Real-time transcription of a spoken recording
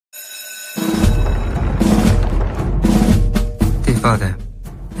Father,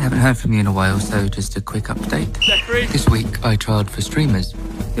 I haven't heard from you in a while, so just a quick update. Zachary. This week I trialled for streamers.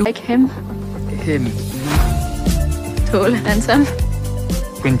 You like him? Him. Tall, handsome.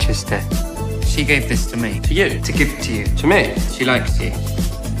 Winchester. She gave this to me. To you? To give to you. To me? She likes you.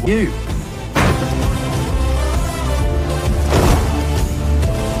 You.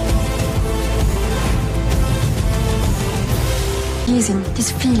 Using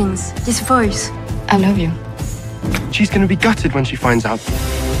these feelings, this voice. I love you. She's gonna be gutted when she finds out.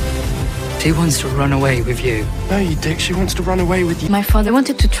 She wants to run away with you. No, you dick. She wants to run away with you. My father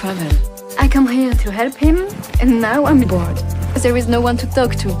wanted to travel. I come here to help him, and now I'm bored. There is no one to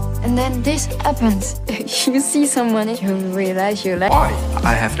talk to. And then this happens. You see someone, you realize you like... Why?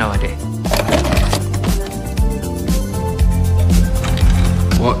 I have no idea.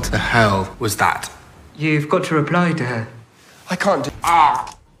 What the hell was that? You've got to reply to her. I can't do...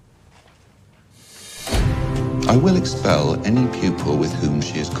 I will expel any pupil with whom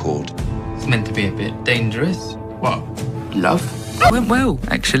she is caught. It's meant to be a bit dangerous. What? Love? Went well,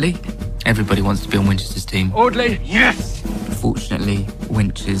 actually. Everybody wants to be on Winchester's team. Audley? Yes! Fortunately,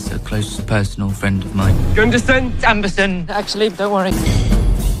 Winch is a close personal friend of mine. You understand? Amberson, actually, don't worry. Tu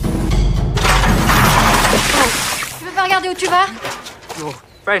veux pas regarder où tu vas? You're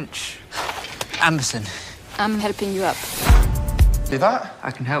French. Amberson. I'm helping you up. Do that?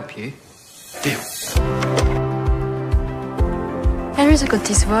 I can help you. Deal. Harry's got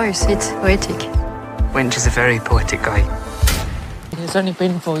this voice, it's poetic. Winch is a very poetic guy. It's only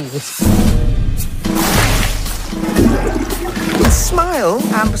been 4 years. Smile,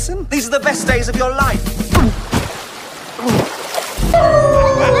 Amberson. These are the best days of your life.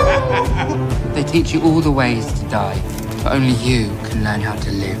 They teach you all the ways to die, but only you can learn how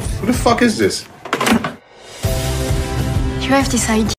to live. Who the fuck is this? You have this idea.